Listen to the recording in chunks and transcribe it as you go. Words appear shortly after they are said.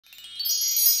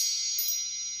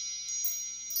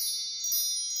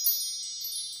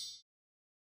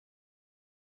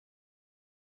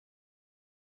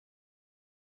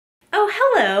Oh,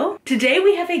 hello. Today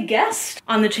we have a guest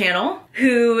on the channel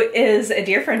who is a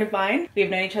dear friend of mine. We've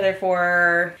known each other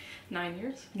for 9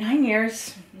 years. 9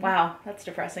 years. Mm-hmm. Wow, that's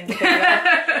depressing to think about.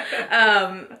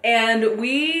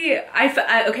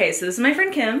 Okay, so this is my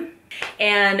friend Kim.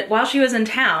 And while she was in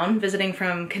town visiting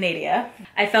from Canada,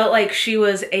 I felt like she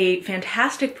was a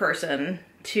fantastic person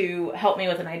to help me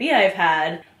with an idea I've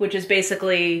had, which is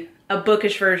basically a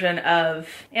bookish version of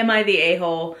Am I the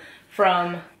A-hole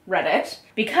from Reddit,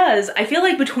 because I feel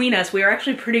like between us, we are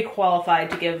actually pretty qualified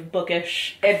to give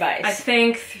bookish advice. I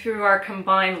think through our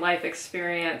combined life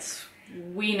experience,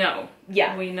 we know.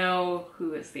 Yeah. We know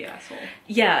who is the asshole.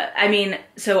 Yeah, I mean,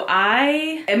 so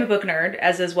I am a book nerd,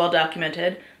 as is well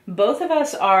documented. Both of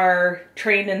us are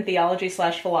trained in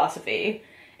theology/philosophy,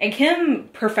 and Kim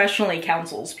professionally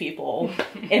counsels people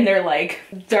in their, like,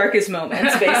 darkest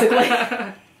moments, basically.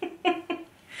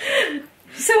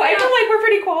 So I feel like we're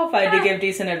pretty qualified to give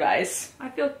decent advice. I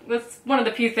feel that's one of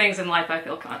the few things in life I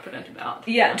feel confident about.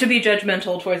 Yeah, to be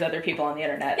judgmental towards other people on the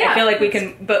internet. Yeah, I feel like we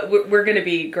can, but we're going to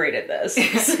be great at this.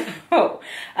 So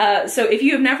if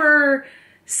you have never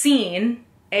seen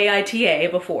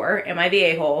AITA before, Am I the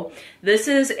A-hole? This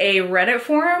is a Reddit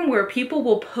forum where people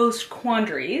will post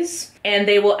quandaries and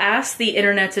they will ask the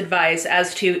internet's advice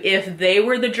as to if they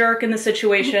were the jerk in the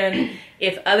situation,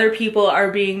 if other people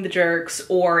are being the jerks,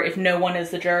 or if no one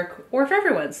is the jerk, or if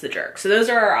everyone's the jerk. So those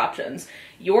are our options.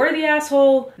 You're the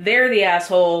asshole, they're the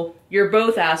asshole, you're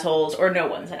both assholes, or no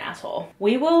one's an asshole.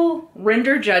 We will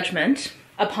render judgment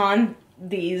upon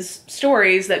these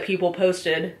stories that people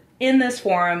posted in this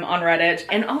forum on Reddit,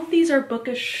 and all of these are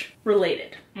bookish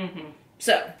related. Mm-hmm.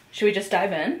 So, should we just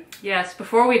dive in? Yes,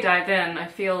 before we dive in, I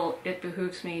feel it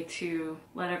behooves me to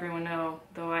let everyone know,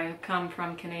 though I come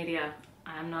from Canada,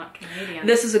 I'm not Canadian.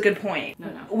 This is a good point. No.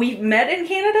 We met in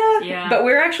Canada, yeah, but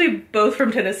we're actually both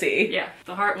from Tennessee. Yeah,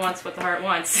 the heart wants what the heart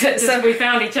wants. So we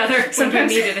found each other when we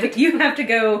needed it. You have to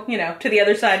go, to the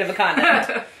other side of a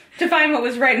continent to find what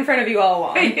was right in front of you all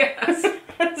along. Yes.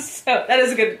 So that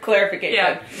is a good clarification.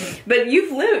 Yeah. But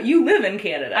you live in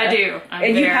Canada. I do.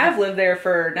 You have lived there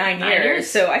for 9 years.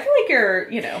 So I feel like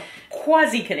you're,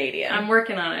 quasi-Canadian. I'm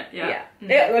working on it, yeah.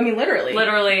 Yeah. Yeah, I mean, literally.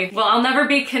 Literally. Well, I'll never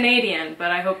be Canadian,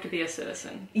 but I hope to be a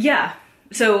citizen. Yeah.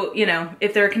 So,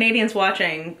 if there are Canadians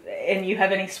watching and you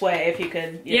have any sway, if you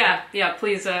could... Yeah,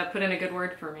 please put in a good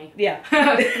word for me. Yeah.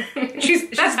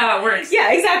 That's how it works.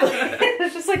 Yeah, exactly.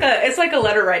 It's just like a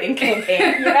letter writing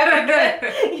campaign.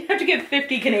 You have to get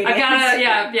 50 Canadians. I've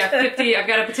got 50. I've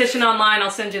got a petition online.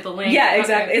 I'll send you the link. Yeah,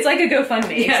 exactly. Okay. It's like a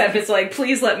GoFundMe, yeah. Except it's like,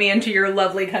 please let me into your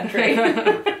lovely country.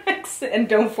 And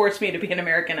don't force me to be an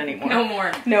American anymore.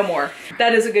 No more.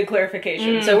 That is a good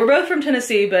clarification. So we're both from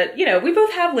Tennessee, but, we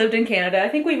both have lived in Canada. I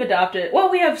think we've adopted,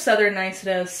 we have Southern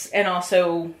niceness and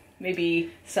also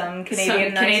maybe some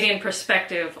Canadian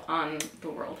perspective on the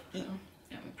world. So,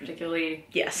 particularly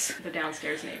the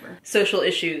downstairs neighbor. Social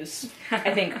issues,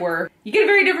 I think you get a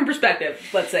very different perspective,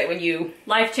 let's say, when you...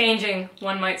 Life-changing,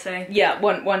 one might say. Yeah,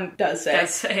 one does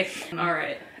say. All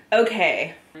right.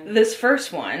 Okay. This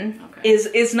first one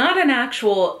is not an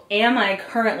actual, am I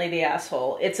currently the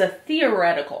asshole? It's a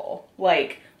theoretical,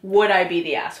 would I be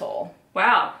the asshole?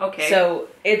 Wow, okay. So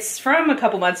it's from a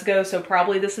couple months ago, so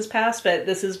probably this is past, but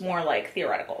this is more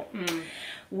theoretical.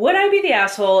 Would I be the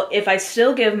asshole if I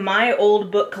still give my old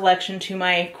book collection to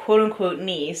my quote-unquote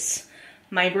niece?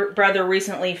 My brother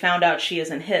recently found out she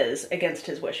isn't his, against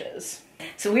his wishes.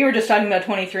 So we were just talking about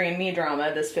 23andMe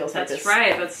drama. This feels like this. That's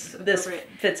right. This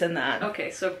fits in that.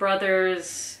 Okay, so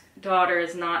brother's daughter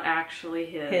is not actually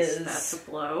his. That's a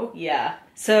blow. Yeah.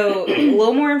 So a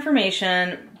little more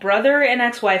information. Brother and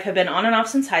ex-wife have been on and off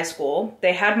since high school.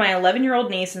 They had my 11-year-old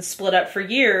niece and split up for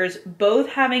years, both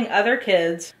having other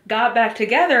kids, got back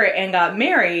together and got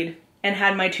married, and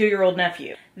had my 2-year-old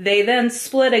nephew. They then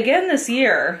split again this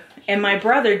year, and my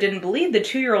brother didn't believe the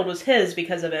 2-year-old was his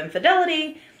because of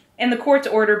infidelity, and the courts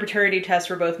ordered paternity tests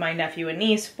for both my nephew and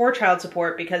niece for child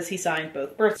support because he signed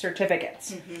both birth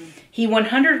certificates. He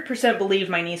 100%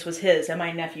 believed my niece was his and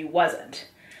my nephew wasn't.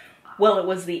 Well, it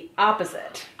was the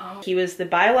opposite. He was the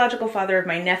biological father of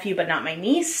my nephew, but not my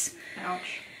niece.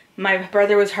 Ouch. My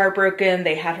brother was heartbroken.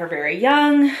 They had her very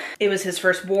young. It was his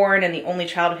firstborn and the only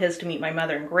child of his to meet my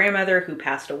mother and grandmother, who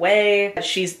passed away.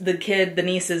 The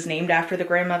niece is named after the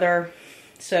grandmother.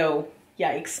 So...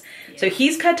 Yikes. Yeah. So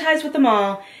he's cut ties with them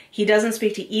all. He doesn't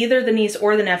speak to either the niece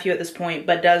or the nephew at this point,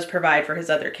 but does provide for his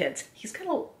other kids. He's kind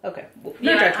of, okay. Well,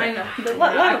 no judgment. I know.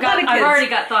 I've already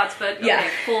got thoughts, but okay, yeah.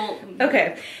 Full.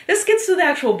 Okay, this gets to the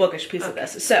actual bookish piece of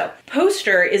this. So,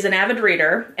 Poster is an avid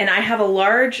reader, and I have a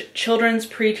large children's,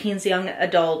 preteens, young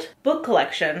adult book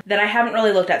collection that I haven't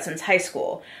really looked at since high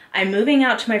school. I'm moving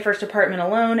out to my first apartment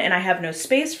alone, and I have no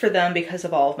space for them because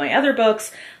of all of my other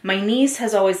books. My niece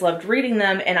has always loved reading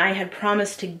them, and I had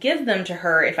promised to give them to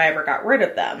her if I ever got rid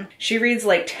of them. She reads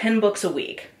like 10 books a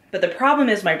week. But the problem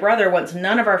is my brother wants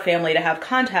none of our family to have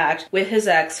contact with his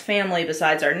ex-family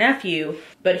besides our nephew,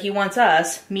 but he wants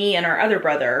us, me and our other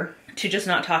brother, to just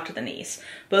not talk to the niece.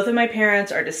 Both of my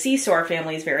parents are deceased, so our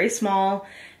family is very small.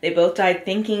 They both died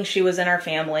thinking she was in our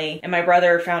family, and my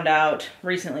brother found out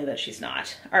recently that she's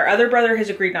not. Our other brother has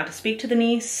agreed not to speak to the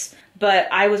niece, but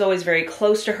I was always very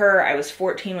close to her. I was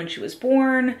 14 when she was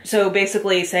born. So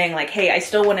basically saying like, hey, I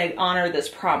still want to honor this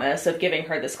promise of giving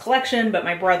her this collection, but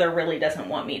my brother really doesn't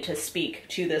want me to speak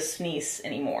to this niece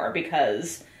anymore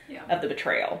because of the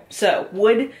betrayal. So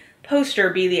would Poster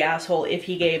be the asshole if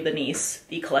he gave the niece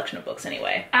the collection of books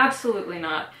anyway? Absolutely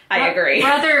not. I agree.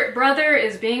 Brother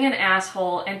is being an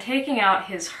asshole and taking out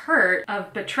his hurt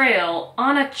of betrayal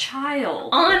on a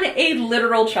child. On a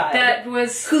literal child. That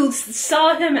was... who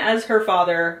saw him as her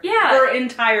father her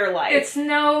entire life.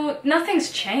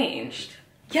 Nothing's changed.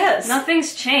 Yes.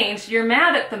 Nothing's changed. You're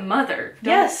mad at the mother.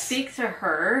 Don't speak to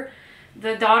her.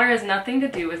 The daughter has nothing to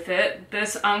do with it.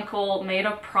 This uncle made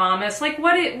a promise. Like,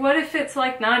 what if it's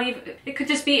like not even... It could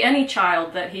just be any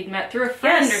child that he'd met through a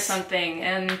friend or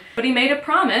something. But he made a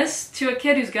promise to a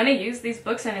kid who's going to use these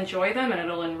books and enjoy them, and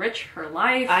it'll enrich her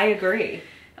life. I agree.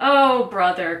 Oh,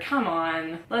 brother, come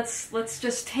on. Let's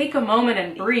just take a moment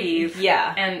and breathe.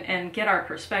 Yeah. And get our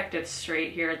perspectives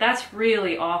straight here. That's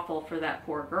really awful for that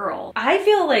poor girl. I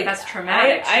feel like... That's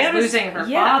traumatic. She's losing her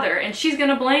father, and she's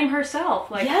gonna blame herself.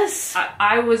 Like, yes.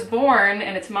 I was born,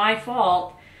 and it's my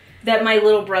fault. That my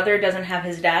little brother doesn't have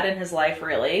his dad in his life,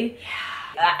 really. Yeah.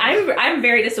 I'm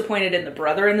very disappointed in the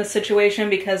brother in this situation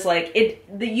because, like,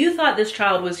 you thought this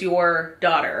child was your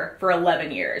daughter for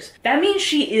 11 years. That means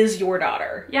she is your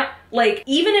daughter. Yeah. Like,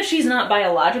 even if she's not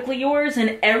biologically yours,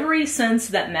 in every sense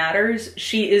that matters,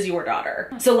 she is your daughter.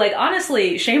 So, like,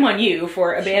 honestly, shame on you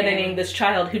for abandoning this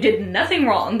child who did nothing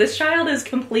wrong. This child is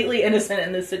completely innocent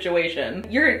in this situation.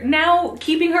 You're now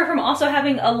keeping her from also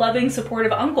having a loving,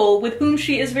 supportive uncle with whom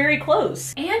she is very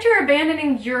close. And you're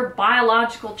abandoning your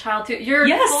biological child too.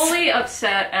 You're fully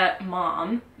upset at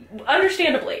mom.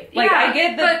 Understandably. Like, I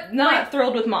get that not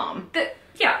thrilled with mom.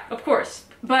 Yeah, of course.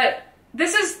 But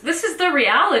this is the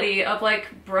reality of,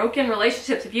 like, broken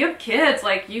relationships. If you have kids,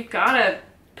 like, you've gotta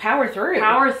power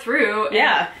through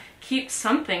and keep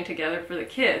something together for the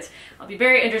kids. I'll be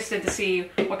very interested to see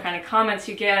what kind of comments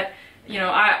you get. You know,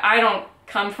 I don't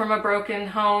come from a broken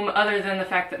home other than the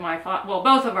fact that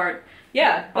both of our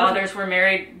fathers were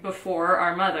married before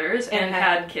our mothers and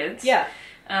had kids. Yeah.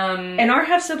 And our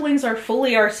half-siblings are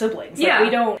fully our siblings. Like, we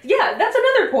don't... Yeah, that's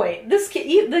another point. This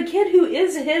kid, the kid who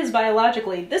is his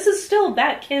biologically, this is still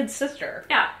that kid's sister.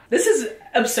 Yeah. This is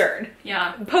absurd.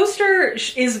 Yeah. Poster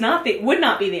would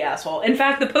not be the asshole. In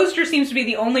fact, the Poster seems to be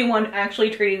the only one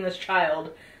actually treating this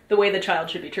child the way the child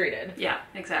should be treated. Yeah,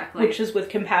 exactly. Which is with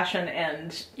compassion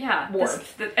and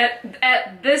warmth.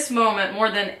 At this moment, more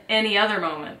than any other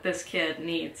moment, this kid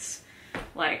needs...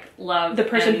 like, love. The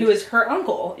person who is her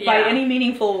uncle by any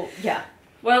meaningful... Yeah.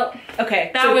 Well,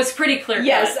 okay. That was pretty clear.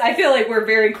 Yes, I feel like we're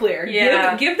very clear.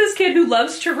 Yeah. Give this kid who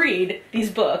loves to read these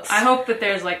books. I hope that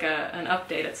there's like an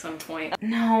update at some point.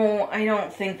 No, I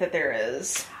don't think that there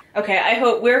is. Okay,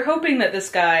 we're hoping that this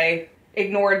guy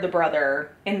ignored the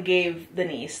brother and gave the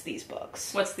niece these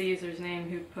books. What's the user's name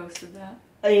who posted that?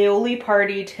 Aioli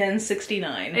Party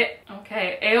 1069.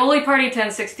 Okay, Aioli Party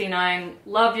 1069.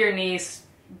 Love your niece.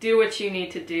 Do what you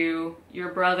need to do.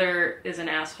 Your brother is an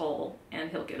asshole, and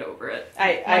he'll get over it.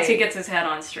 Once he gets his head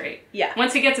on straight. Yeah.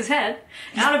 Once he gets his head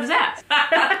out of his ass.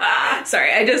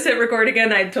 Sorry, I just hit record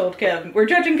again. I told Kim, we're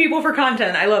judging people for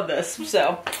content. I love this,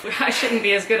 so. I shouldn't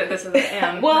be as good at this as I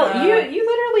am. Well, you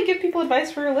literally give people advice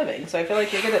for a living, so I feel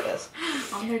like you're good at this.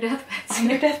 On their deathbeds. On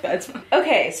their deathbeds.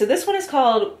 Okay, so this one is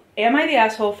called, Am I the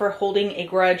Asshole for Holding a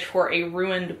Grudge for a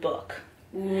Ruined Book?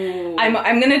 Ooh.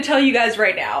 I'm gonna tell you guys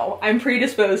right now, I'm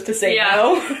predisposed to say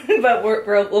no, but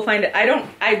we'll find it.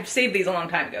 I saved these a long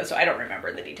time ago, so I don't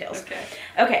remember the details.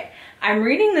 Okay. I'm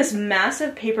reading this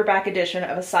massive paperback edition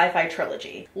of a sci-fi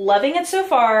trilogy. Loving it so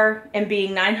far, and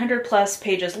being 900 plus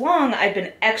pages long, I've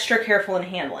been extra careful in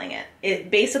handling it. It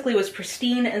basically was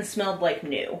pristine and smelled like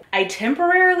new. I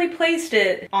temporarily placed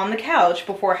it on the couch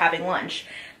before having lunch.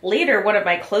 Later, one of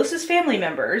my closest family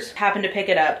members happened to pick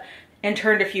it up and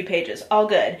turned a few pages. All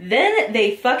good. Then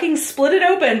they fucking split it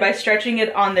open by stretching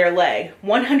it on their leg.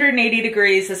 180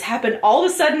 degrees. This happened all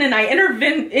of a sudden, and I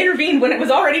intervened when it was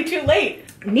already too late.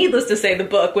 Needless to say, the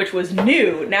book, which was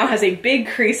new, now has a big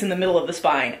crease in the middle of the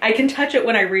spine. I can touch it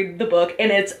when I read the book,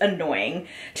 and it's annoying.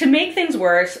 To make things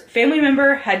worse, family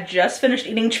member had just finished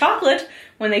eating chocolate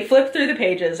when they flipped through the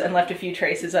pages and left a few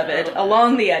traces of it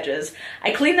along the edges. I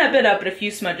cleaned that bit up, but a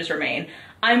few smudges remain.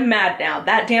 I'm mad now.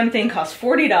 That damn thing cost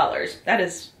 $40. That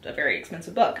is a very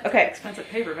expensive book. Okay. Expensive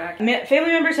paperback.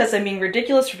 Family member says I'm being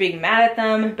ridiculous for being mad at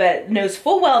them, but knows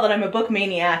full well that I'm a book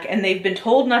maniac, and they've been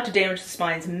told not to damage the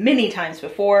spines many times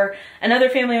before. Another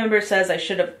family member says I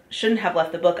shouldn't have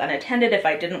left the book unattended if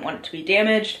I didn't want it to be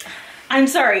damaged. I'm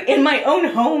sorry, in my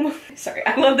own home. Sorry,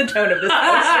 I love the tone of this poster.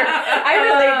 I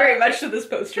relate very much to this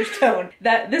poster's tone.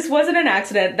 That this wasn't an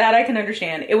accident, that I can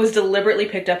understand. It was deliberately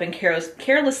picked up and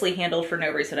carelessly handled for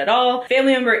no reason at all.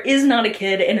 Family member is not a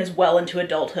kid and is well into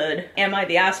adulthood. Am I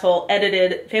the asshole?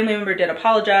 Edited. Family member did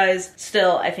apologize.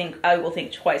 Still, I think I will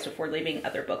think twice before leaving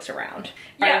other books around.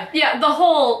 Yeah, the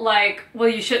whole, like, well,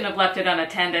 you shouldn't have left it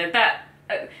unattended.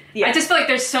 Yeah. I just feel like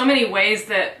there's so many ways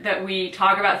that we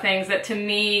talk about things that to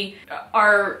me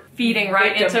are feeding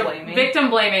into victim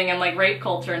blaming and like rape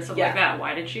culture and stuff like that.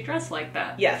 Why did she dress like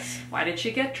that? Yes. Why did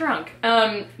she get drunk?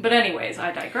 But anyways,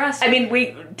 I digress. I mean,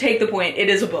 we take the point. It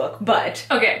is a book, but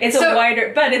okay, it's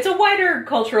a wider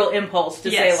cultural impulse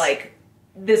to say like,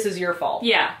 this is your fault.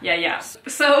 Yeah.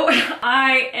 So,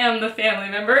 I am the family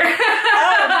member.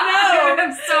 Oh, no!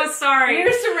 I'm so sorry.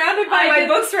 You're surrounded by my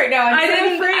books right now. I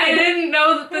didn't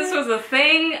know that this was a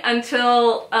thing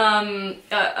until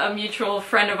a mutual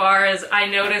friend of ours, I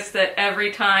noticed that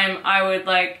every time I would,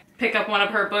 like, pick up one of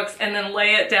her books and then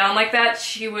lay it down like that,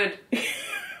 she would...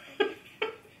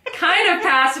 kind of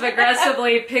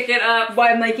passive-aggressively pick it up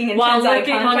while making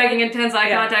intense eye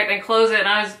contact and close it.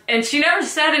 And she never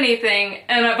said anything.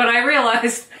 But I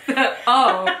realized that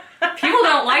people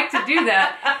don't like to do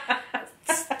that.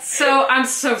 So I'm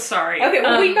so sorry. Okay,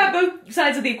 well we've got both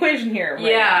sides of the equation here. Right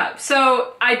now.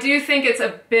 So I do think it's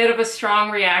a bit of a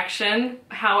strong reaction.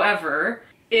 However,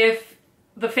 if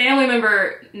the family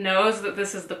member knows that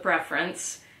this is the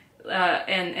preference.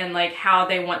 And like how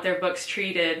they want their books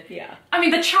treated. Yeah. I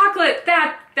mean, the chocolate,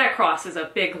 that crosses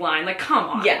a big line. Like, come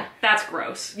on. Yeah. That's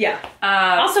gross. Yeah.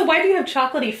 Also, why do you have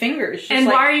chocolatey fingers? Just, and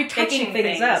why are you touching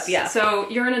things up? Yeah. So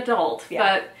you're an adult.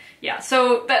 Yeah. But yeah,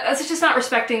 so that's just not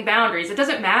respecting boundaries. It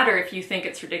doesn't matter if you think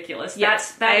it's ridiculous.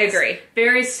 Yes, I agree.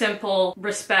 Very simple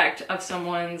respect of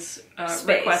someone's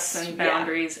requests and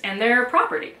boundaries and their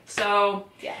property. So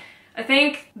yeah. I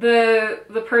think the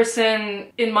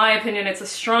person, in my opinion, it's a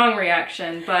strong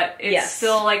reaction, but it's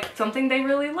still like something they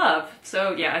really love.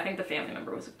 So yeah, I think the family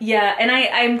member was... Yeah, and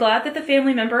I'm glad that the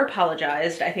family member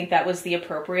apologized. I think that was the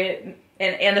appropriate...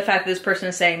 And the fact that this person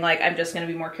is saying, like, I'm just going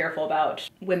to be more careful about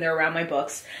when they're around my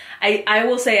books. I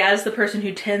will say, as the person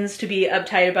who tends to be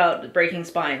uptight about breaking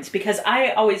spines, because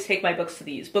I always take my books to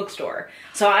the used bookstore.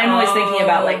 So I'm always thinking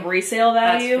about, like, resale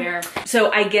value. That's fair.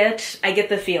 So I get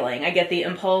the feeling, I get the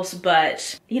impulse,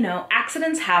 but, you know,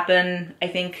 accidents happen. I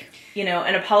think, you know,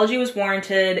 an apology was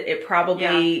warranted. It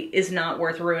probably is not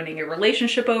worth ruining a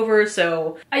relationship over,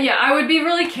 so... yeah, I would be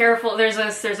really careful. There's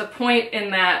a point in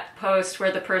that post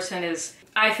where the person is...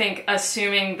 I think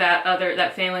assuming that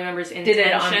family member's intentions did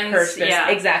it on purpose. Yeah,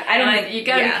 exactly. You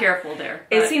gotta be careful there.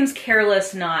 It seems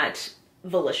careless, not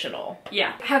volitional.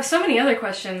 Yeah. I have so many other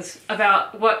questions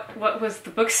about what was the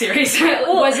book series.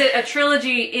 Was it a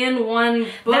trilogy in one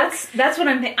book? That's what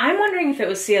I'm thinking. I'm wondering if it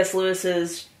was C.S.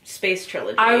 Lewis's space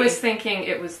trilogy. I was thinking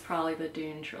it was probably the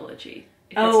Dune trilogy.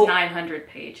 It's 900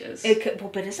 pages. It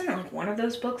could, but isn't it like one of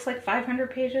those books like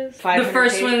 500 pages? The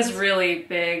first one's really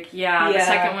big. Yeah. The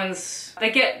second one's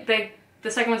the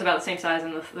second one's about the same size,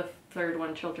 and the third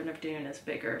one, Children of Dune, is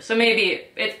bigger. So maybe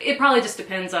it probably just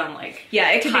depends on like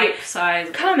it could type, be size.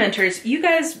 Commenters, you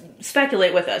guys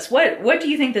speculate with us. What do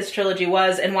you think this trilogy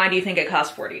was, and why do you think it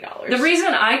cost $40? The reason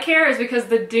I care is because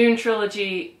the Dune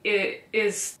trilogy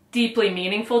is deeply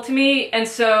meaningful to me, and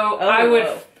so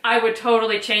I would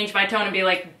totally change my tone and be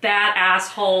like, that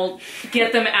asshole,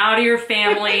 get them out of your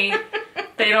family.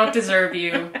 They don't deserve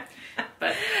you.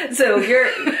 But so your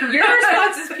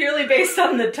response is purely based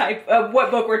on the type of what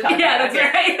book we're talking about. Yeah, that's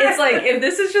right. It's like, if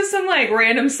this is just some like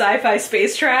random sci-fi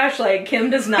space trash, like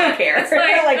Kim does not care. It's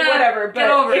like, whatever.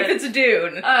 But if it. it's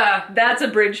Dune, that's a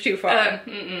bridge too far.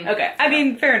 Okay. I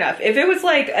mean, fair enough. If it was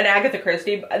like an Agatha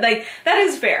Christie, like that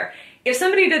is fair. If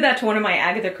somebody did that to one of my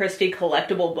Agatha Christie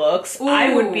collectible books, ooh,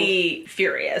 I would be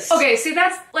furious. Okay, see,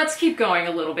 let's keep going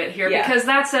a little bit here, because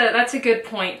that's a good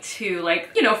point too. Like,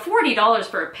 you know, $40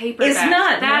 for a paperback.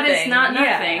 That is not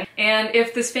nothing. And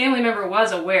if this family member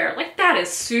was aware, like, that is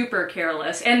super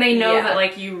careless. And they know that,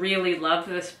 like, you really love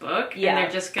this book, and they're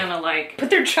just gonna, like,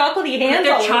 put their chocolatey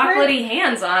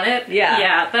hands on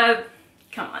it.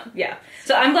 Come on. Yeah.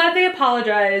 So I'm glad they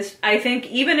apologized. I think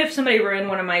even if somebody ruined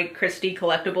one of my Christie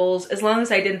collectibles, as long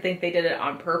as I didn't think they did it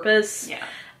on purpose,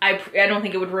 I don't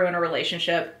think it would ruin a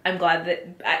relationship. I'm glad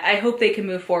that, I hope they can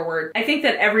move forward. I think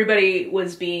that everybody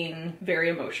was being very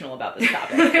emotional about this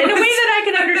topic in a way that I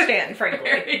can understand,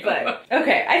 frankly. But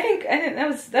okay, I think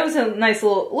that was a nice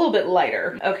little bit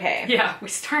lighter. Okay. Yeah, we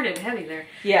started heavy there.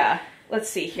 Yeah. Let's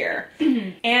see here.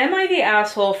 Am I the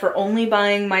asshole for only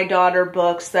buying my daughter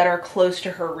books that are close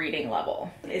to her reading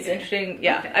level? It's interesting.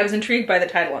 Yeah, I was intrigued by the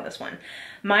title on this one.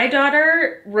 My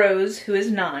daughter, Rose, who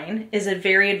is 9, is a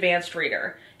very advanced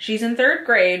reader. She's in 3rd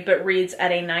grade, but reads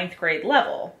at a 9th grade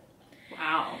level.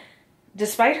 Wow.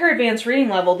 Despite her advanced reading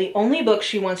level, the only books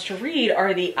she wants to read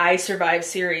are the I Survive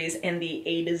series and the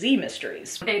A to Z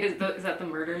mysteries. Is that the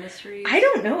murder mysteries? I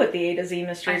don't know what the A to Z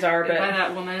mysteries are, but... By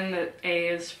that woman that A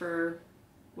is for...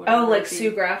 Oh, like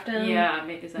Sue Grafton? Yeah,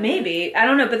 maybe. I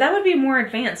don't know, but that would be more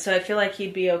advanced, so I feel like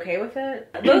he'd be okay with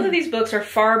it. Both of these books are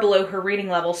far below her reading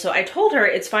level, so I told her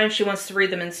it's fine if she wants to read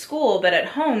them in school, but at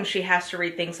home she has to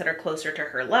read things that are closer to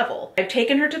her level. I've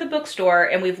taken her to the bookstore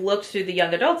and we've looked through the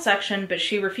young adult section, but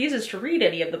she refuses to read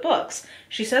any of the books.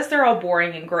 She says they're all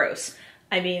boring and gross.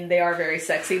 I mean, they are very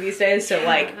sexy these days, so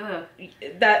like,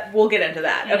 that, we'll get into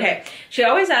that. Okay, she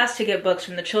always asks to get books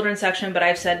from the children's section, but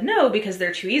I've said no because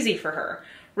they're too easy for her.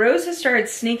 Rose has started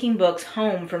sneaking books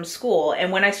home from school,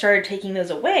 and when I started taking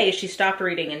those away, she stopped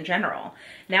reading in general.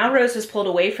 Now Rose has pulled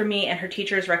away from me, and her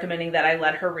teacher is recommending that I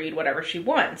let her read whatever she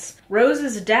wants.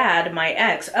 Rose's dad, my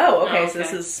ex... Oh, okay, so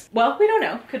this is... Well, we don't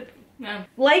know.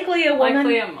 Likely a woman.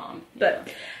 Likely a mom. But...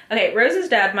 Okay, Rose's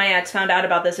dad, my ex, found out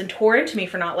about this and tore into me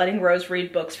for not letting Rose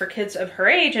read books for kids of her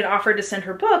age and offered to send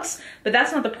her books, but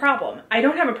that's not the problem. I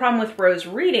don't have a problem with Rose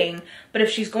reading, but if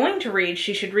she's going to read,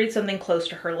 she should read something close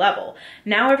to her level.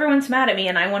 Now everyone's mad at me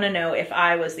and I want to know if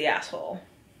I was the asshole.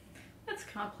 That's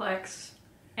complex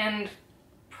and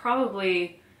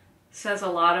probably says a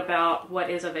lot about what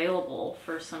is available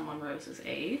for someone Rose's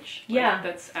age. Like,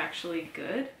 that's actually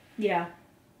good. Yeah.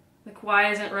 Like,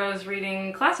 why isn't Rose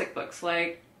reading classic books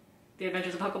like The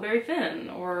Adventures of Huckleberry Finn,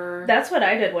 or... That's what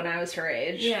I did when I was her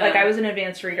age. Yeah. Like, I was an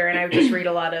advanced reader, and I would just read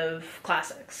a lot of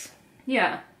classics.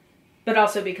 Yeah. But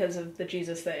also because of the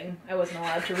Jesus thing, I wasn't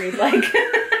allowed to read, like...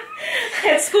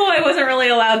 At school, I wasn't really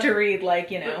allowed to read, like,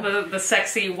 you know... The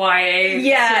sexy YA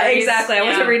Yeah, series. Exactly. I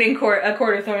wasn't reading A Court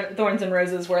of Thorns and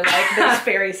Roses where, like, there's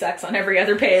fairy sex on every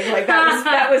other page. Like,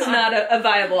 that was not a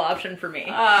viable option for me.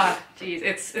 Jeez.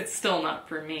 It's still not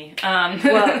for me.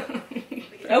 Well,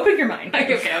 open your mind.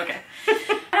 Okay.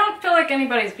 I don't feel like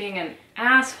anybody's being an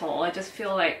asshole. I just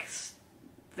feel like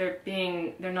they're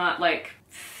not, like,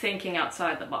 thinking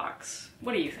outside the box.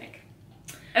 What do you think?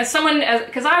 As someone,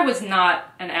 because I was not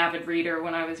an avid reader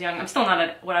when I was young. I'm still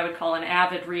not what I would call an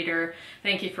avid reader.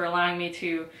 Thank you for allowing me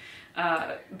to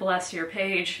bless your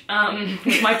page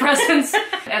with my presence.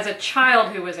 As a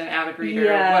child who was an avid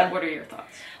reader, what are your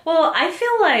thoughts? Well, I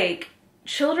feel like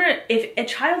if a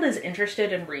child is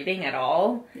interested in reading at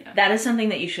all, that is something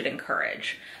that you should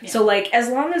encourage. Yeah. So, like, as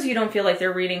long as you don't feel like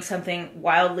they're reading something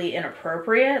wildly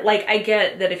inappropriate, like, I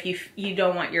get that if you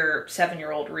don't want your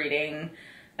 7-year-old reading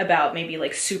about maybe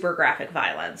like super graphic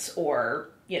violence or,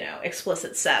 you know,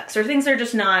 explicit sex or things that are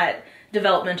just not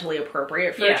developmentally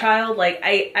appropriate for a child. Like,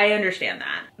 I understand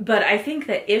that. But I think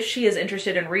that if she is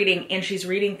interested in reading and she's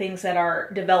reading things that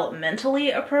are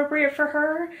developmentally appropriate for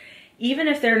her, even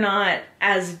if they're not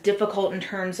as difficult in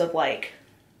terms of like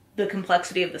the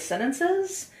complexity of the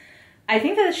sentences, I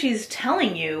think that she's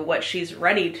telling you what she's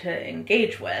ready to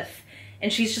engage with.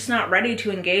 And she's just not ready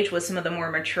to engage with some of the more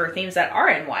mature themes that are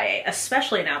in YA,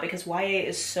 especially now because YA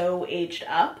is so aged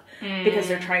up because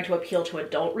they're trying to appeal to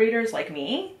adult readers like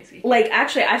me. Like,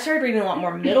 actually, I've started reading a lot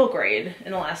more middle grade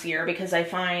in the last year because I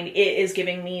find it is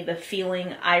giving me the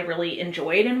feeling I really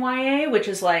enjoyed in YA, which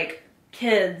is like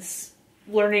kids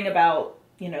learning about,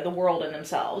 you know, the world and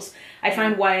themselves. I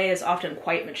find YA is often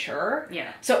quite mature.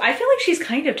 Yeah. So I feel like she's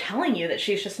kind of telling you that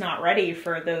she's just not ready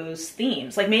for those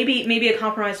themes. Like, maybe a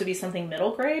compromise would be something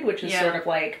middle grade, which is sort of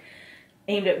like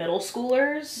aimed at middle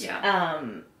schoolers. Yeah.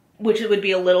 Which it would be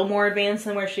a little more advanced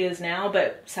than where she is now,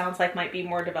 but sounds like might be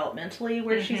more developmentally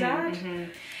where she's at. Mm-hmm.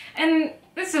 And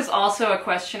this is also a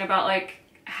question about, like,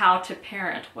 how to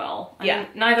parent well. I Yeah. mean,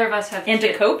 neither of us have And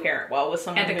kids. to co-parent well with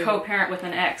someone And to who... co-parent with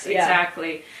an ex, Yeah.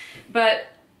 exactly. But,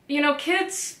 you know,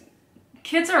 kids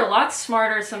are a lot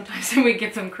smarter sometimes than we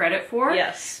give them credit for.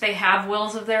 Yes. They have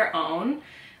wills of their own.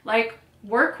 Like,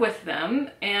 work with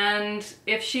them, and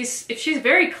if she's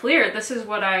very clear, this is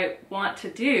what I want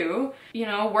to do, you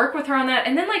know, work with her on that,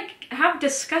 and then, like, have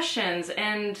discussions,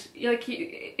 and, like,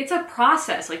 it's a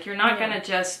process. Like, you're not gonna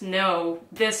just know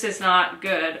this is not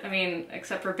good. I mean,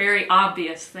 except for very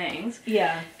obvious things.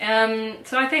 Yeah.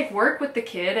 So I think work with the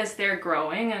kid as they're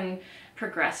growing and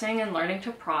progressing and learning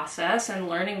to process and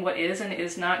learning what is and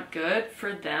is not good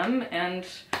for them, and,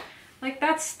 like,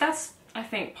 that's I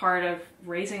think part of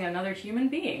raising another human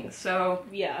being. So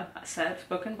Yeah.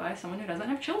 spoken by someone who doesn't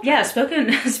have children. Yeah, spoken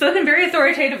very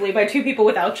authoritatively by two people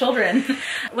without children.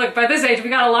 Look, by this age, we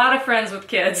got a lot of friends with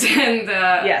kids, and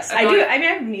Yes, I do. I mean,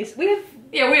 I have nieces. We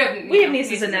have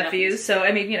nieces and nephews. So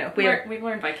I mean, you know, we've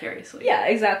learned vicariously. Yeah,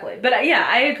 exactly. But yeah,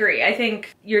 I agree. I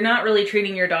think you're not really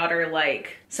treating your daughter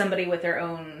like somebody with their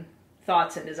own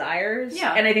thoughts and desires.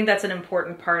 Yeah. And I think that's an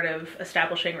important part of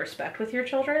establishing respect with your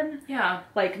children. Yeah.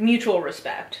 Like mutual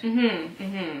respect.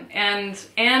 And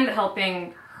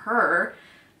helping her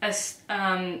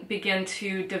begin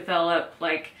to develop,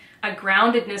 like, a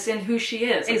groundedness in who she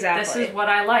is. Like, Exactly. This is what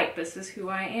I like. This is who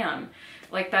I am.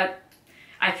 Like that.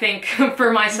 I think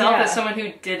for myself, as someone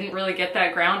who didn't really get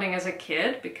that grounding as a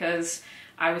kid, because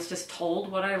I was just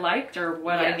told what I liked or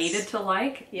what I needed to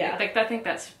like. Yeah. Like, I think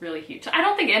that's really huge. I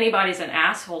don't think anybody's an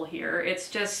asshole here. It's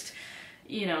just,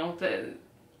 you know,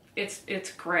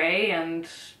 it's gray, and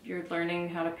you're learning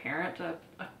how to parent a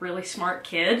really smart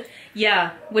kid.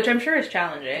 Yeah, which I'm sure is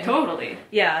challenging. Totally.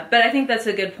 Yeah, but I think that's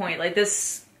a good point. Like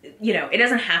this, you know, it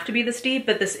doesn't have to be this deep,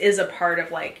 but this is a part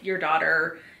of, like, your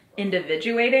daughter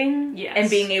individuating and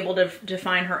being able to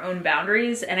define her own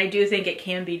boundaries. And I do think it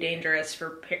can be dangerous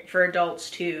for adults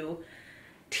to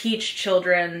teach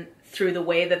children through the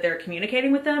way that they're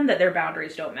communicating with them that their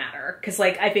boundaries don't matter. Because,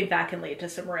 like, I think that can lead to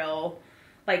some real,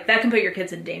 like, that can put your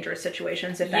kids in dangerous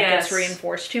situations if that gets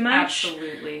reinforced too much.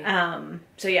 Absolutely.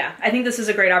 So yeah, I think this is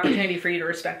a great opportunity for you to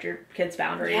respect your kids'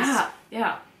 boundaries.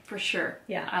 Yeah, for sure.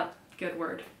 Yeah. Good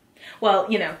word. Well,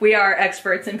 you know, we are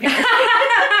experts in parenting.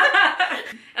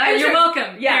 You're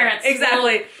welcome, parents.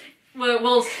 Exactly.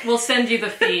 We'll send you the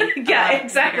fee. Yeah,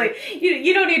 exactly.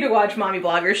 You don't need to watch mommy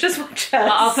bloggers. Just watch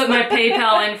us. I'll put my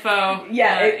PayPal info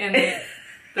in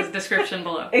the description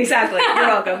below. Exactly. You're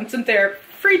welcome. Some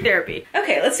free therapy.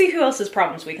 Okay, let's see who else's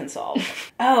problems we can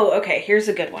solve. Oh, okay. Here's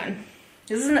a good one.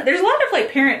 There's a lot of,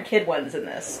 like, parent-kid ones in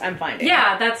this, I'm finding.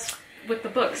 Yeah, that's with the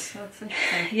books. That's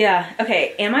interesting. Yeah.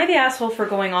 Okay. Am I the asshole for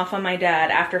going off on my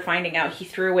dad after finding out he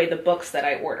threw away the books that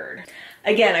I ordered?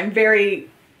 Again, I'm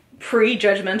very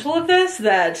pre-judgmental of this,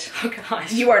 that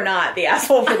you are not the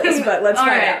asshole for this, but let's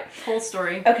find out. Whole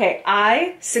story. Okay,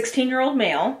 16-year-old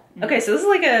male. Okay, so this is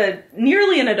like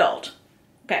nearly an adult.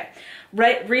 Okay.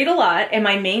 Read a lot, and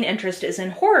my main interest is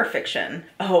in horror fiction.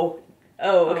 Oh,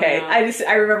 okay. No.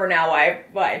 I remember now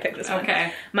why I picked this one.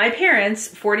 Okay. My parents,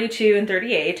 42 and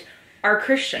 38, are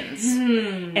Christians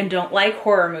and don't like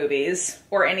horror movies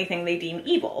or anything they deem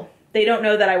evil. They don't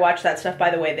know that I watch that stuff,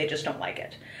 by the way, they just don't like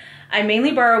it. I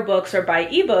mainly borrow books or buy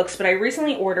ebooks, but I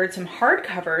recently ordered some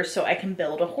hardcovers so I can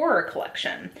build a horror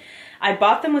collection. I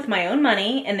bought them with my own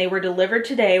money, and they were delivered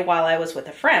today while I was with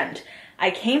a friend.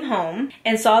 I came home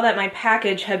and saw that my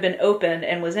package had been opened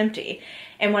and was empty.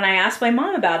 And when I asked my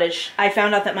mom about it, I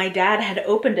found out that my dad had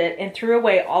opened it and threw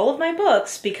away all of my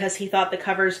books because he thought the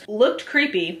covers looked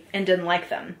creepy and didn't like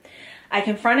them. I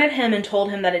confronted him and told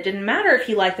him that it didn't matter if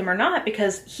he liked them or not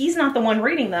because he's not the one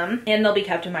reading them and they'll be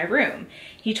kept in my room.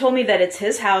 He told me that it's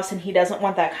his house and he doesn't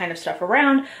want that kind of stuff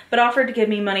around, but offered to give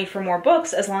me money for more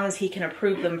books as long as he can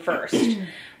approve them first.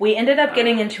 We ended up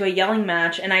getting into a yelling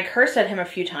match, and I cursed at him a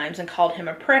few times and called him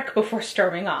a prick before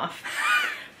storming off.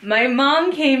 My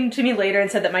mom came to me later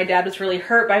and said that my dad was really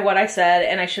hurt by what I said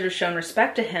and I should have shown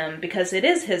respect to him because it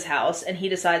is his house and he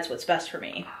decides what's best for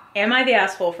me. Am I the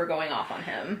asshole for going off on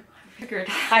him? Figured.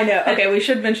 I know. Okay, we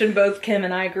should mention both Kim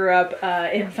and I grew up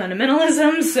in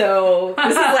fundamentalism, so this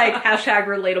is like hashtag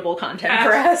relatable content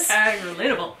for us. Hashtag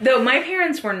relatable. Though my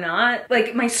parents were not,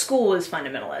 like, my school was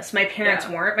fundamentalist. My parents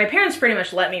weren't. My parents pretty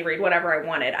much let me read whatever I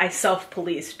wanted. I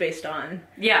self-policed based on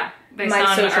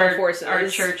my social forces. Our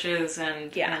churches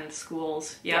and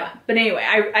schools. Yeah. But anyway,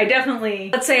 I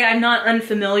definitely, let's say I'm not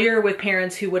unfamiliar with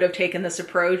parents who would have taken this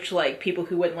approach, like people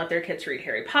who wouldn't let their kids read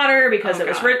Harry Potter because it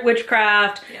was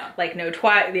witchcraft. Yeah. Like no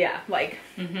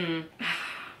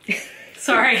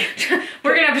Sorry.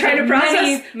 We're going to have to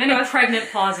process many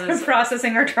pregnant pauses.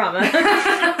 Processing our trauma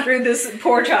through this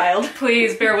poor child.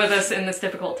 Please bear with us in this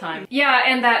difficult time. Yeah,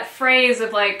 and that phrase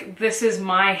of like, this is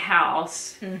my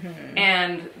house,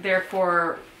 and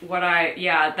therefore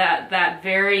that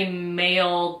very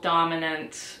male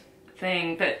dominant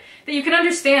thing that you can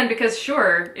understand, because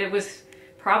sure, it was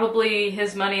probably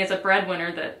his money as a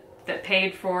breadwinner that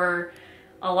paid for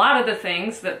a lot of the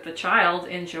things that the child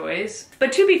enjoys.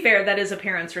 But to be fair, that is a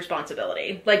parent's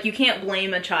responsibility. Like, you can't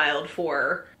blame a child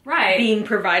for being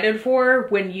provided for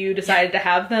when you decided to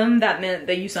have them. That meant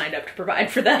that you signed up to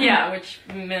provide for them. Yeah, which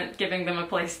meant giving them a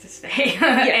place to stay.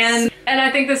 Yes. and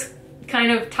I think this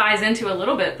kind of ties into a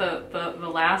little bit the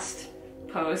last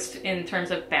post in terms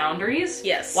of boundaries.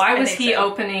 Yes. Why was he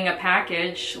opening a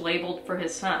package labeled for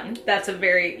his son? That's a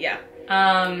very,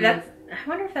 I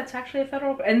wonder if that's actually a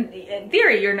federal. And in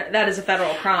theory, that is a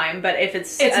federal crime. But if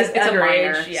it's a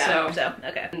minor, so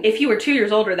okay. If you were 2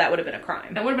 years older, that would have been a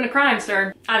crime. That would have been a crime,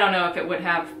 sir. I don't know if it would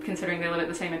have, considering they live at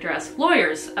the same address.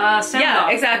 Lawyers, send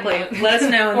off. Exactly. Let us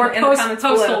know. Or in the comments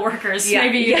postal below. Workers,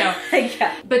 maybe you know.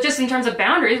 Yeah. But just in terms of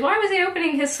boundaries, why was he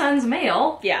opening his son's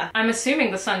mail? Yeah. I'm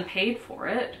assuming the son paid for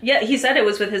it. Yeah, he said it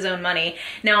was with his own money.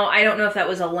 Now, I don't know if that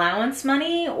was allowance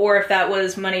money or if that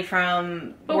was money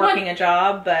from working a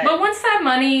job, but once that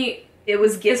money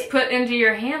is put into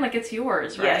your hand, like, it's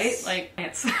yours, right? Yes. Like,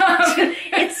 it's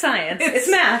it's science. It's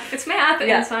math. It's math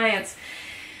and science.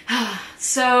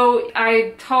 So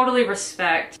I totally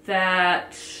respect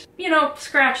that.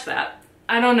 Scratch that.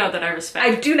 I don't know that I respect.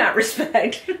 I do not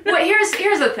respect. Well,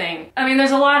 here's the thing. I mean,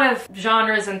 there's a lot of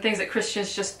genres and things that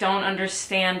Christians just don't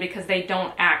understand because they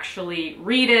don't actually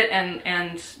read it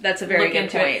and that's a very good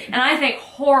point. It. And I think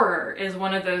horror is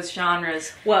one of those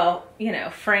genres. Well,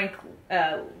 Frank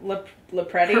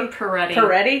Peretti.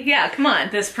 Peretti? Yeah, come on.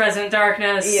 This Present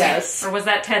Darkness. Yes. Or was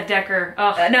that Ted Decker? No,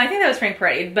 I think that was Frank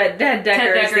Peretti, but Ted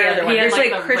Decker is the other one. There's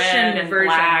like the Christian and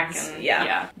versions. Black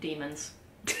and, demons.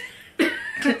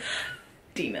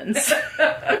 Demons.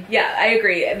 Yeah, I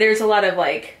agree. There's a lot of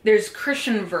there's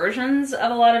Christian versions of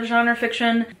a lot of genre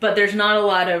fiction, but there's not a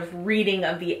lot of reading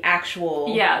of the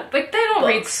actual they don't books.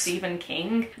 read Stephen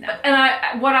King. No.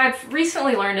 And what I've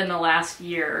recently learned in the last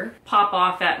year, pop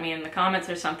off at me in the comments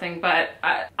or something, but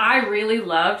I really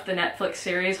loved the Netflix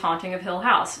series Haunting of Hill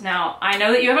House. Now, I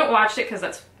know that you haven't watched it because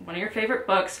that's one of your favorite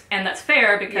books, and that's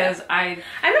fair because maybe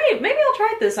I'll try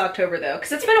it this October though,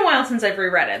 because it's been a while since I've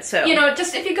reread it. So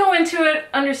just if you go into it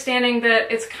understanding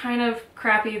that it's kind of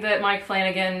crappy that Mike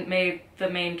Flanagan made the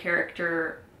main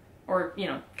character, or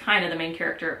kind of the main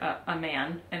character, a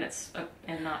man, and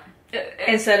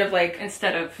instead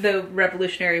of the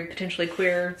revolutionary, potentially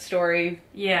queer story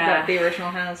that the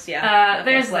original has.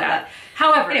 There's that.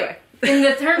 However, anyway, in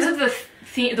the terms of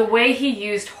the way he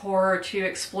used horror to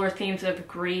explore themes of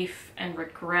grief and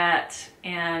regret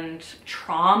and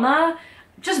trauma,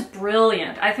 just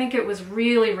brilliant. I think it was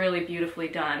really, really beautifully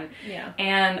done. Yeah.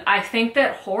 And I think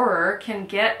that horror can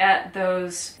get at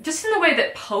those, just in the way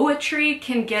that poetry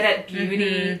can get at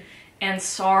beauty and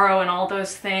sorrow and all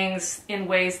those things in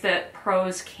ways that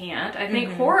prose can't. I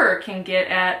think horror can get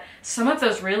at some of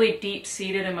those really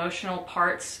deep-seated emotional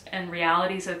parts and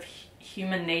realities of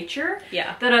human nature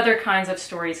that other kinds of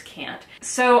stories can't.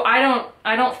 So I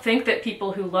don't think that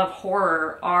people who love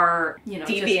horror are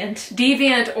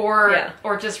deviant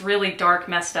or just really dark,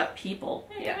 messed up people.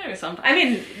 Yeah, maybe sometimes. I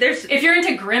mean, if you're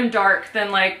into grim dark,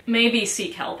 then maybe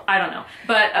seek help. I don't know,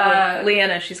 but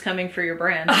Leanna, she's coming for your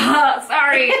brand.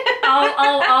 Sorry,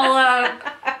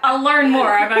 I'll learn more.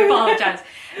 I apologize.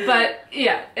 But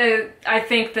I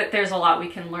think that there's a lot we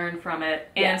can learn from it.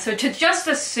 And so to just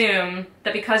assume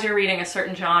that because you're reading a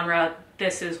certain genre,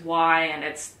 this is why, and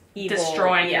it's evil,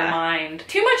 destroying your mind.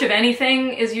 Too much of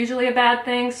anything is usually a bad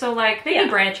thing, so maybe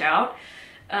branch out.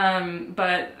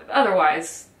 But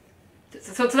otherwise,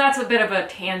 so that's a bit of a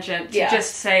tangent to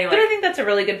just say But I think that's a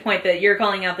really good point, that you're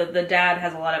calling out that the dad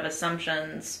has a lot of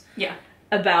assumptions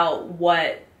about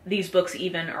what these books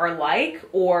even are like,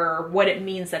 or what it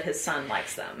means that his son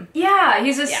likes them. Yeah,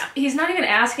 he's not even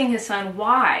asking his son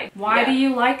why. Why do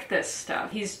you like this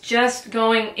stuff? He's just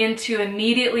going into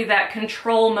immediately that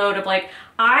control mode of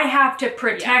I have to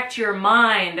protect your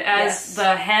mind as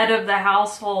the head of the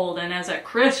household and as a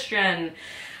Christian.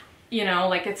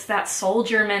 It's that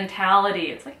soldier mentality.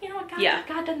 It's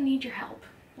God doesn't need your help.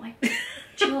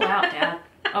 Chill out, Dad.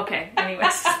 Okay,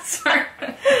 anyways, sorry.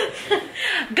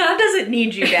 God doesn't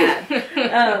need you, Dad.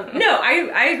 No,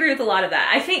 I agree with a lot of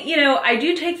that. I think, I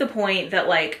do take the point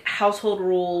that, household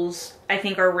rules, I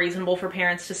think, are reasonable for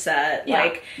parents to set.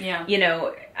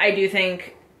 I do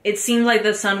think it seemed like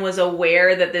the son was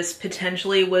aware that this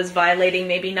potentially was violating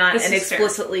maybe not an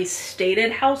explicitly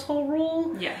stated household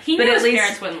rule. Yeah, he knew his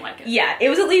parents wouldn't like it. Yeah, it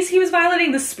was at least he was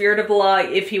violating the spirit of the law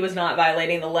if he was not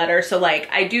violating the letter. So, like,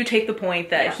 I do take the point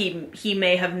that he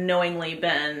may have knowingly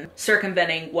been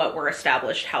circumventing what were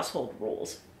established household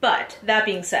rules. But, that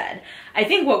being said, I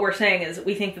think what we're saying is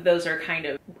we think that those are kind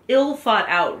of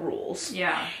ill-thought-out rules.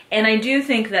 Yeah. And I do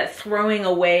think that throwing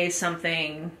away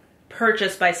something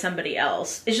purchased by somebody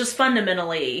else is just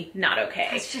fundamentally not okay.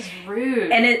 It's just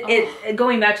rude. And it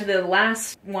going back to the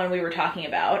last one we were talking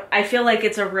about, I feel like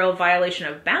it's a real violation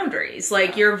of boundaries.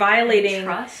 Like, you're violating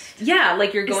trust. Yeah,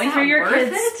 like you're going through your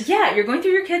kids. Yeah, you're going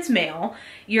through your kids' mail.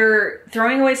 You're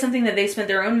throwing away something that they spent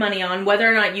their own money on,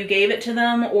 whether or not you gave it to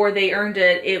them or they earned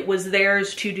it. It was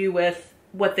theirs to do with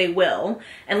what they will,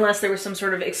 unless there was some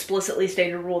sort of explicitly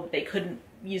stated rule that they couldn't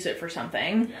use it for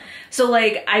something. Yeah. So,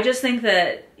 like, I just think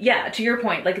that, yeah, to your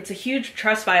point, like, it's a huge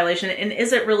trust violation. And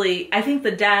is it really, I think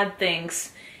the dad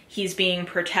thinks he's being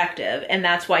protective, and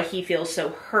that's why he feels so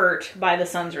hurt by the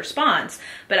son's response.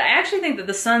 But I actually think that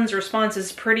the son's response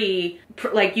is pretty,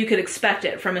 like, you could expect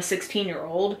it from a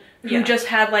 16-year-old who just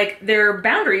had, like, their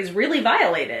boundaries really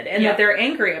violated, and that they're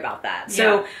angry about that.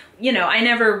 So, you know,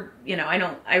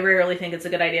 I rarely think it's a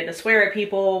good idea to swear at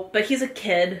people, but he's a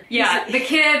kid. Yeah,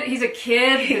 he's a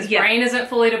kid, his brain isn't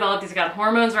fully developed, he's got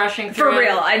hormones rushing through For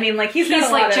real, I mean, like, he's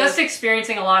like just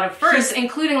experiencing a lot of firsts,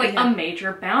 including, like, a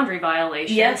major boundary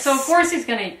violation. Yes. So, of course, he's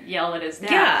gonna yell at his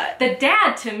dad. Yeah. The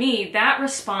dad, to me, that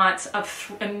response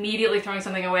of immediately throwing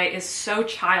something away is so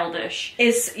childish.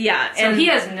 So he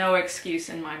has no excuse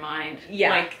in my mind.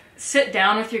 Yeah. Like, sit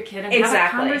down with your kid and have a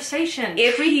conversation.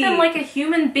 Treat them like a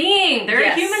human being. They're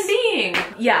a human being.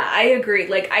 Yeah, I agree.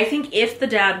 Like, I think if the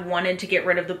dad wanted to get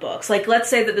rid of the books, like, let's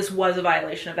say that this was a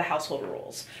violation of the household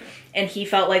rules, and he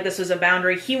felt like this was a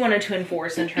boundary he wanted to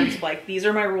enforce in terms of, like, these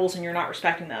are my rules and you're not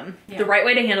respecting them. Yeah. The right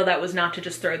way to handle that was not to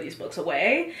just throw these books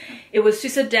away. It was to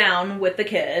sit down with the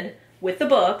kid, with the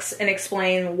books, and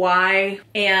explain why,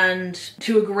 and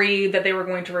to agree that they were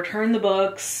going to return the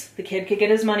books, the kid could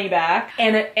get his money back,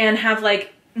 and have,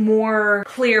 like, more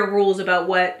clear rules about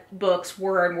what books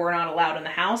were and were not allowed in the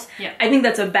house. Yeah. I think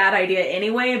that's a bad idea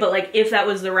anyway, but, like, if that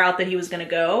was the route that he was going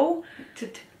to go, to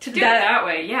do it that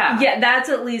way, yeah, that's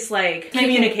at least, like,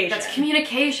 communication. That's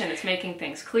communication. It's making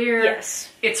things clear.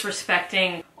 Yes. It's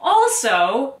respecting.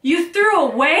 Also, you threw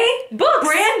away books,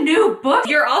 brand new books.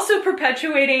 You're also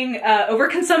perpetuating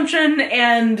overconsumption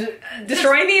and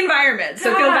destroying the environment.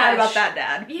 So feel bad about that,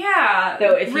 Dad. Yeah.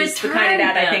 Though if he's the kind of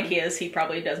dad I think he is, he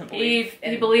probably doesn't believe.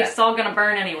 He believes it's all gonna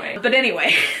burn anyway. But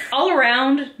anyway, all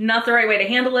around, not the right way to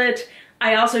handle it.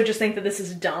 I also just think that this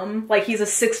is dumb. Like, he's a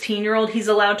 16-year-old. He's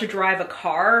allowed to drive a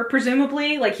car,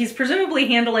 presumably. Like, he's presumably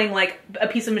handling, like, a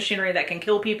piece of machinery that can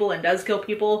kill people and does kill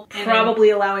people. Probably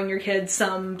allowing your kids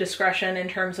some discretion in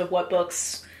terms of what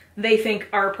books they think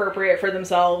are appropriate for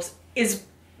themselves is,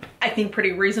 I think,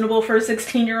 pretty reasonable for a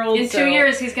 16-year-old. In 2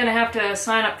 years, he's going to have to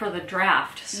sign up for the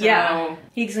draft. So. Yeah.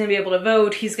 He's going to be able to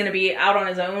vote. He's going to be out on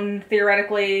his own,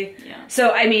 theoretically. Yeah.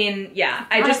 So, I mean, yeah.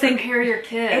 I just think... prepare your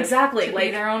kids to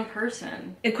be their own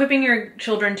person. Equipping your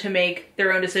children to make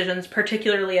their own decisions,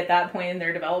 particularly at that point in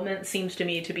their development, seems to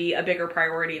me to be a bigger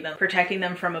priority than protecting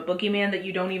them from a boogeyman that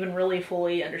you don't even really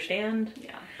fully understand.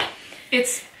 Yeah.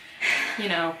 It's, you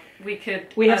know, we could...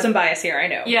 We have some bias here, I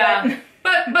know. Yeah.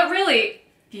 But really...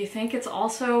 Do you think it's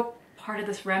also part of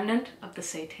this remnant of the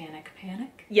satanic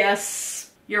panic?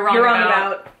 Yes. You're wrong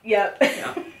about. Yep.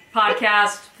 Yeah.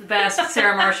 Podcast, the best.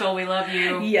 Sarah Marshall, we love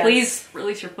you. Yes. Please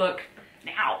release your book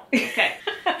now. Okay.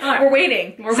 Right. We're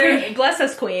waiting. Bless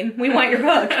us, Queen. We want your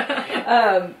book.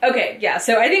 Okay, yeah.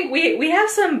 So I think we have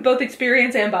some both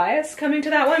experience and bias coming to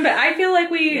that one, but I feel like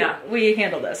we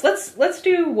handle this. Let's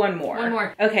do one more. One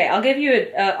more. Okay, I'll give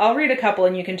you I'll read a couple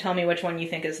and you can tell me which one you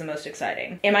think is the most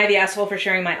exciting. Am I the asshole for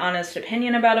sharing my honest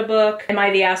opinion about a book? Am I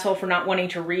the asshole for not wanting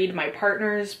to read my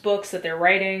partner's books that they're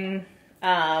writing?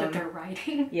 That they're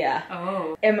writing? Yeah.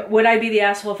 Oh. Would I be the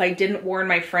asshole if I didn't warn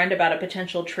my friend about a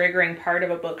potential triggering part of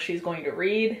a book she's going to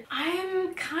read?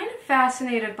 I'm kind of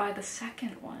fascinated by the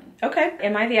second one. Okay.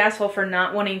 Am I the asshole for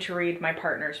not wanting to read my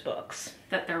partner's books?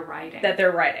 That they're writing.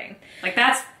 Like,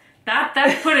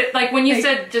 that put it, like, when you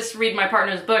said just read my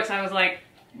partner's books, I was like,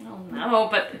 well, no,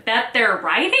 but that they're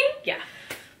writing? Yeah.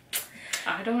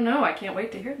 I don't know. I can't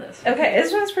wait to hear this. Okay,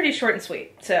 this one's pretty short and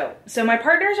sweet. So my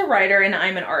partner's a writer and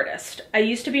I'm an artist. I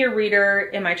used to be a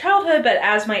reader in my childhood, but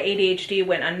as my ADHD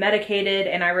went unmedicated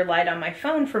and I relied on my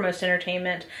phone for most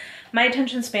entertainment, my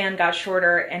attention span got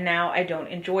shorter and now I don't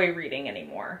enjoy reading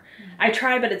anymore. I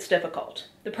try, but it's difficult.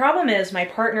 The problem is my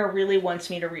partner really wants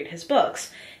me to read his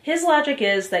books. His logic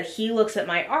is that he looks at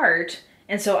my art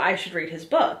and so I should read his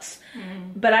books.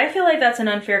 But I feel like that's an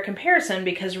unfair comparison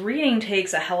because reading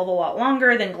takes a hell of a lot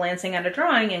longer than glancing at a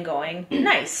drawing and going,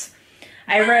 nice.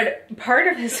 I read a part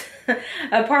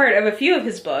of a few of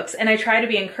his books, and I try to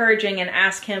be encouraging and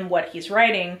ask him what he's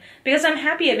writing because I'm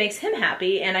happy it makes him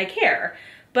happy and I care.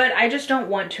 But I just don't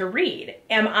want to read.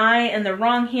 Am I in the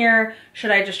wrong here?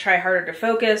 Should I just try harder to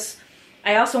focus?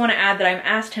 I also want to add that I've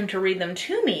asked him to read them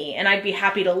to me, and I'd be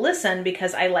happy to listen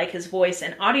because I like his voice,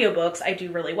 and audiobooks I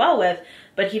do really well with,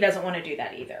 but he doesn't want to do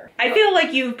that either. I feel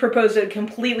like you've proposed a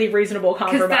completely reasonable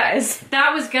compromise.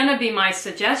 That was gonna be my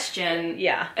suggestion.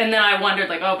 Yeah. And then I wondered,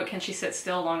 like, oh, but can she sit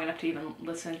still long enough to even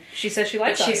listen? She says she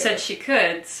likes it. But she audiobooks. said she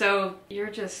could, so you're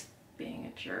just being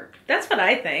a jerk. That's what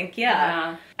I think,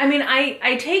 yeah. I mean,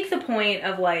 I take the point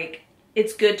of, like,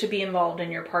 it's good to be involved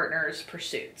in your partner's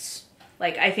pursuits.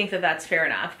 Like, I think that that's fair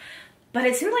enough. But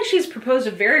it seems like she's proposed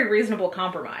a very reasonable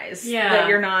compromise that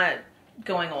you're not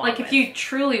going along with. Like, if you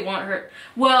truly want her...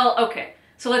 Well, okay.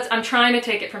 So I'm trying to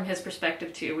take it from his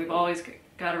perspective, too. We've always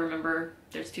got to remember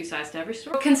there's two sides to every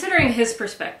story. Considering his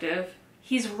perspective,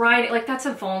 he's writing... Like, that's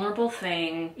a vulnerable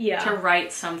thing to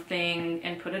write something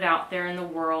and put it out there in the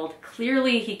world.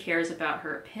 Clearly, he cares about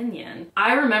her opinion.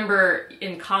 I remember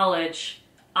in college...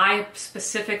 I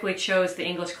specifically chose the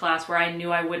English class where I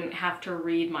knew I wouldn't have to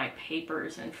read my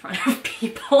papers in front of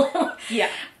people. Yeah.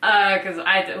 Because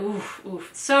oof.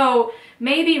 So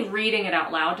maybe reading it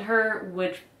out loud to her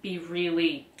would be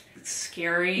really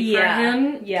scary for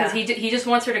him. Because he just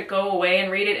wants her to go away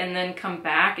and read it and then come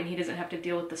back, and he doesn't have to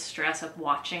deal with the stress of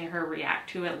watching her react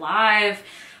to it live,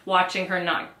 watching her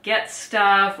not get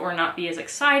stuff or not be as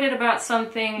excited about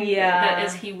something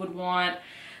as he would want.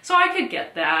 So I could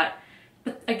get that.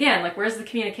 But again, like, where's the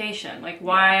communication? Like,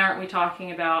 why aren't we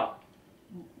talking about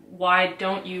why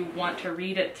don't you want to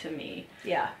read it to me?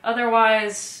 Yeah.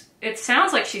 Otherwise, it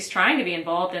sounds like she's trying to be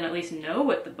involved and at least know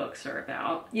what the books are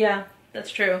about. Yeah,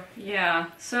 that's true. Yeah.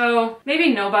 So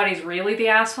maybe nobody's really the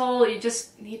asshole. You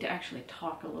just need to actually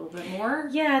talk a little bit more.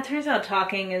 Yeah, it turns out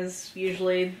talking is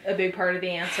usually a big part of the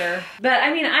answer. But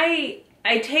I mean,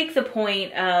 I take the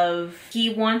point of he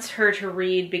wants her to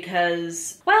read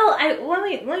because, well,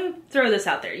 let me throw this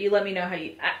out there. You let me know how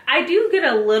you... I do get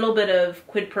a little bit of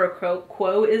quid pro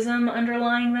quo-ism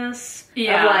underlying this.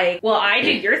 Yeah. Of like, well, I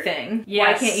did your thing.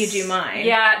 Yes. Why can't you do mine?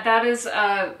 Yeah, that is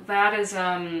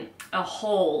a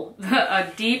hole, a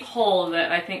deep hole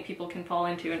that I think people can fall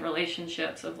into in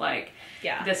relationships of like,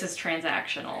 this is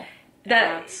transactional.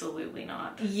 Absolutely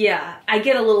not. Yeah, I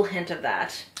get a little hint of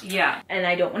that. Yeah. And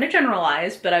I don't want to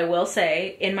generalize, but I will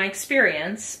say, in my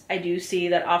experience, I do see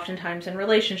that oftentimes in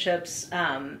relationships,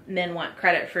 men want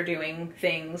credit for doing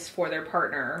things for their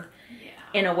partner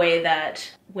in a way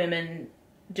that women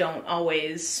don't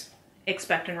always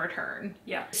expect in return.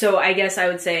 Yeah. So I guess I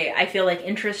would say I feel like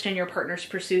interest in your partner's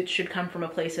pursuits should come from a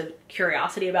place of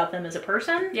curiosity about them as a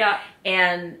person. Yeah.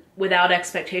 And without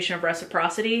expectation of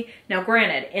reciprocity. Now,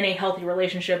 granted, in a healthy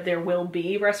relationship, there will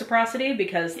be reciprocity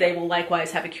because they will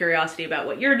likewise have a curiosity about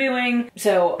what you're doing.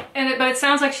 So, but it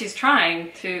sounds like she's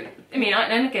trying to, I mean,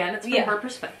 and again, it's from her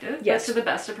perspective, but to the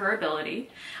best of her ability.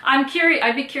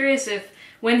 I'd be curious if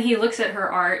when he looks at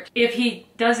her art, if he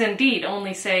does indeed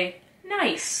only say,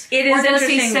 nice. It is. Or does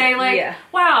he say like,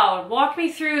 wow, walk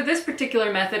me through this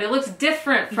particular method. It looks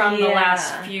different from the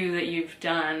last few that you've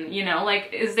done. You know,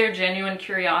 like, is there genuine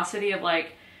curiosity of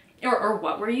like, or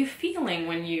what were you feeling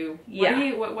when you,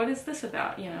 what is this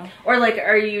about, you know? Or like,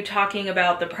 are you talking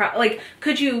about like,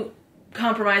 could you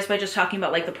compromise by just talking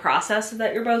about like the process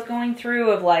that you're both going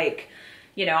through of like,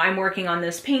 you know, I'm working on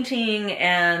this painting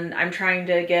and I'm trying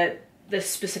to get this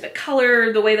specific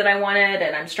color the way that I want it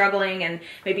and I'm struggling, and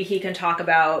maybe he can talk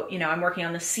about, you know, I'm working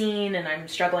on the scene and I'm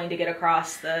struggling to get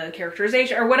across the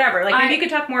characterization or whatever. Like, maybe you could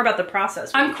talk more about the process.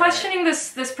 I'm questioning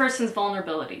this person's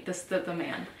vulnerability, the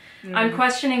man. I'm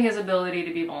questioning his ability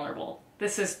to be vulnerable.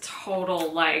 This is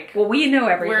total, like... Well, we know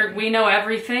everything. We know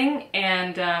everything,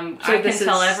 and so I can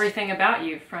tell everything about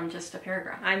you from just a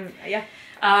paragraph.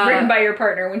 Written by your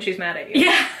partner when she's mad at you.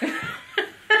 Yeah.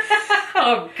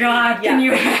 Oh God, can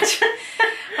you imagine?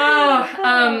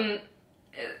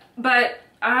 But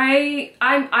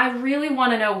I really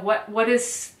want to know what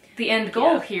is the end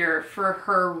goal here for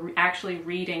her actually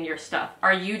reading your stuff.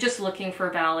 Are you just looking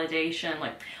for validation?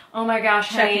 Like, oh my gosh,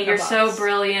 honey, you're so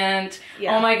brilliant.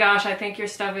 Yeah. Oh my gosh, I think your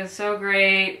stuff is so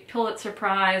great. Pulitzer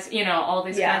Prize, you know, all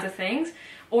these kinds of things.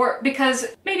 Or because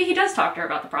maybe he does talk to her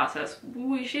about the process.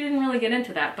 She didn't really get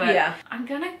into that, but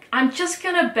I'm just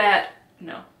gonna bet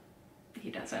no. He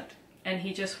doesn't. And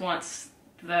he just wants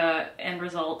the end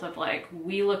result of like,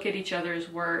 we look at each other's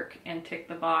work and tick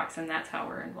the box and that's how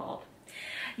we're involved.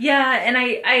 Yeah, and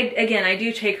I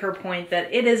do take her point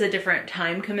that it is a different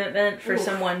time commitment for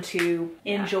someone to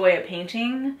enjoy a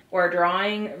painting or a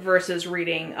drawing versus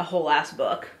reading a whole ass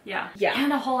book. Yeah. Yeah.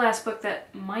 And a whole ass book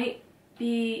that might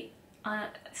be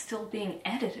still being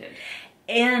edited.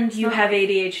 And you have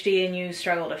ADHD and you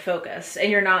struggle to focus, and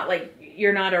you're not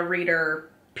a reader,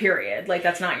 period. Like,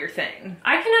 that's not your thing.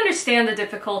 I can understand the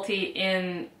difficulty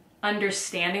in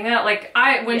understanding that. Like,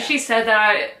 when she said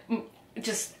that, I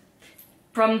just,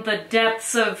 from the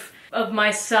depths of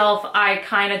myself, I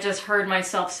kind of just heard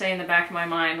myself say in the back of my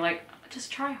mind, like,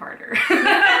 just try harder.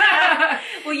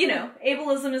 Well, you know,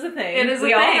 ableism is a thing. It is a thing.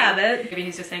 We all have it. Maybe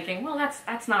he's just thinking, well,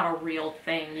 that's not a real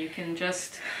thing. You can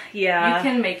just, yeah, you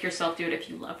can make yourself do it if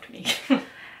you loved me.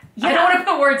 Yeah. I don't want to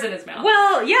put words in his mouth.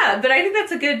 Well, yeah, but I think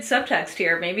that's a good subtext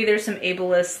here. Maybe there's some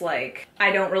ableist, like,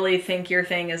 I don't really think your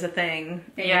thing is a thing,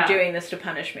 and you're doing this to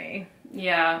punish me.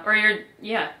 Yeah, or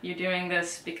you're doing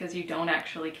this because you don't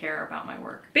actually care about my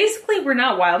work. Basically, we're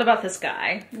not wild about this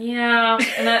guy. Yeah,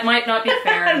 and that might not be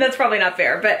fair. And that's probably not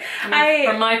fair, but from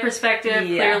my perspective,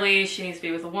 clearly she needs to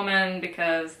be with a woman,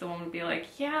 because the woman would be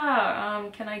like, can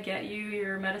I get you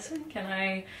your medicine?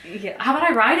 How about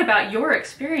I write about your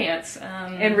experience?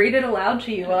 And read it aloud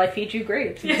to you while I feed you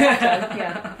grapes.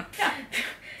 Yeah.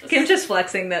 Kim's just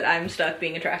flexing that I'm stuck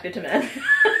being attracted to men.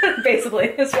 Basically,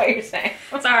 is what you're saying.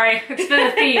 Sorry, it's been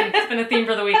a theme. It's been a theme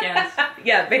for the weekends.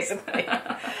 Yeah, basically.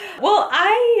 Well,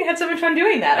 I had so much fun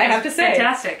doing that, I have to say.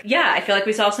 Fantastic. Yeah, I feel like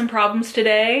we solved some problems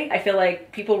today. I feel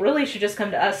like people really should just come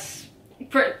to us.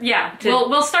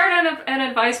 We'll start an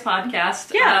advice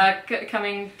podcast. Yeah.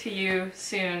 Coming to you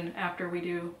soon after we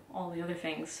do all the other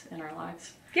things in our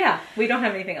lives. Yeah, we don't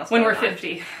have anything else when we're going on.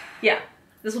 50. Yeah.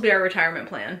 This will be our retirement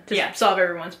plan to solve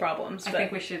everyone's problems. I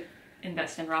think we should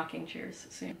invest in rocking chairs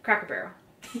soon. Cracker Barrel.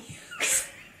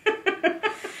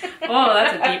 Oh,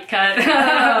 that's a deep cut. Oh,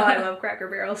 I love Cracker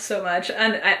Barrel so much.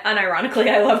 And unironically,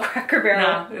 I love Cracker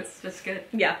Barrel. No, it's just good.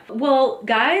 Yeah. Well,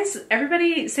 guys,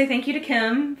 everybody say thank you to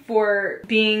Kim for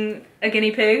being a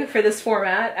guinea pig for this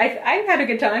format. I've had a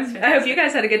good time. I hope you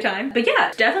guys had a good time. But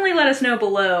yeah, definitely let us know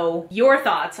below your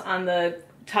thoughts on the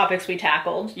topics we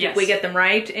tackled. Yes. Did we get them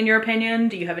right, in your opinion?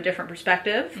 Do you have a different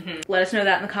perspective? Mm-hmm. Let us know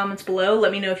that in the comments below.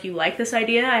 Let me know if you like this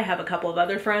idea. I have a couple of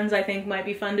other friends I think might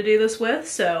be fun to do this with,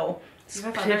 so this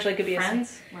potentially could be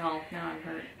friends? Well, now I'm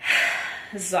hurt.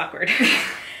 This is awkward.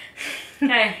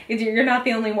 Okay. You're not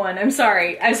the only one. I'm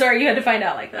sorry you had to find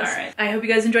out like this. All right. I hope you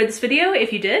guys enjoyed this video.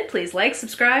 If you did, please like,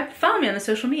 subscribe, follow me on the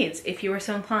social medias if you are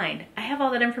so inclined. I have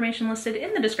all that information listed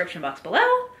in the description box below.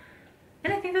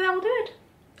 And I think that will do it.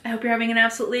 I hope you're having an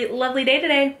absolutely lovely day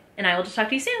today, and I will just talk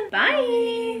to you soon.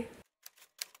 Bye!